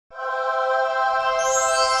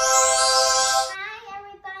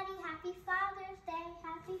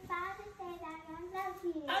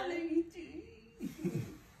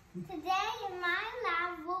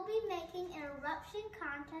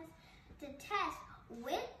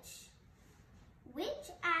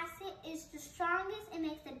Which acid is the strongest and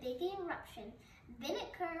makes a big eruption?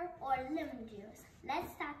 Vinegar or lemon juice?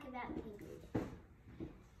 Let's talk about the ingredients.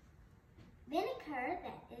 Vinegar,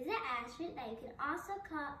 that is an acid that you can also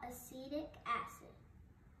call acetic acid.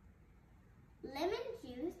 Lemon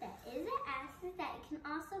juice, that is an acid that you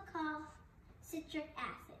can also call citric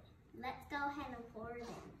acid. Let's go ahead and pour it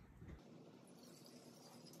in.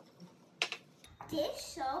 Dish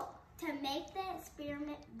soap to make the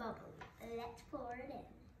experiment bubbly. Let's pour it in.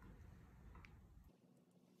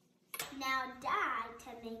 Now dye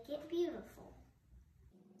to make it beautiful.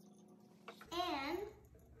 And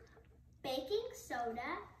baking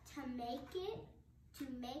soda to make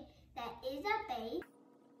that is a base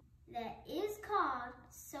that is called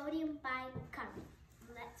sodium bicarbonate.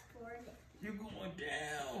 Let's pour it in. You're going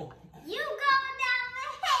down. You going